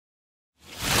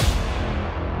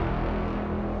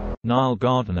Nile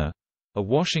Gardiner, a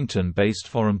Washington-based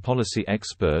foreign policy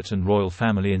expert and royal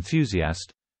family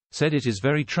enthusiast, said it is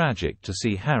very tragic to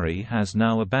see Harry has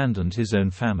now abandoned his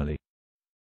own family.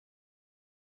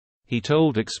 He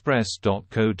told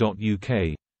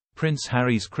Express.co.uk, Prince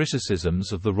Harry's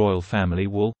criticisms of the royal family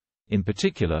will, in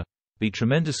particular, be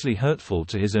tremendously hurtful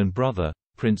to his own brother,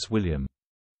 Prince William.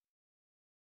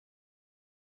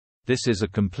 This is a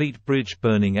complete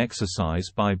bridge-burning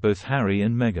exercise by both Harry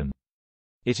and Meghan.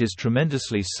 It is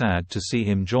tremendously sad to see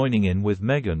him joining in with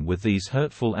Meghan with these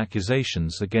hurtful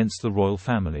accusations against the royal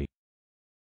family.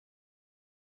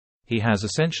 He has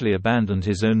essentially abandoned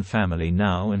his own family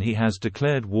now and he has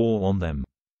declared war on them.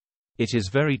 It is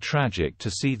very tragic to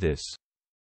see this.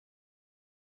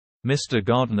 Mr.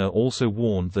 Gardiner also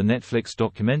warned the Netflix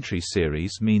documentary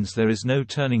series means there is no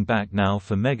turning back now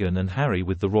for Meghan and Harry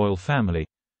with the royal family,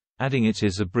 adding it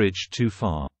is a bridge too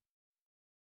far.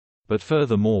 But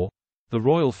furthermore, the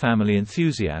royal family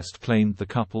enthusiast claimed the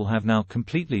couple have now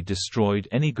completely destroyed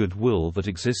any goodwill that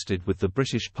existed with the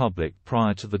British public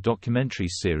prior to the documentary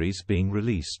series being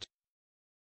released.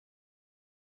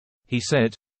 He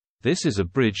said, "This is a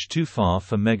bridge too far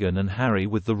for Meghan and Harry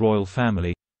with the royal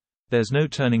family. There's no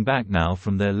turning back now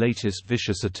from their latest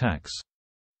vicious attacks.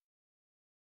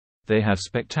 They have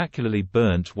spectacularly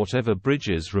burnt whatever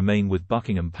bridges remain with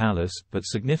Buckingham Palace, but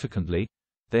significantly,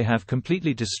 they have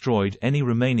completely destroyed any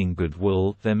remaining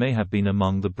goodwill there may have been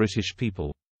among the British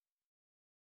people.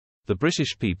 The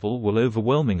British people will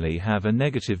overwhelmingly have a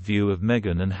negative view of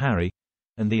Meghan and Harry,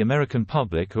 and the American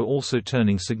public are also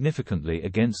turning significantly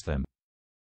against them."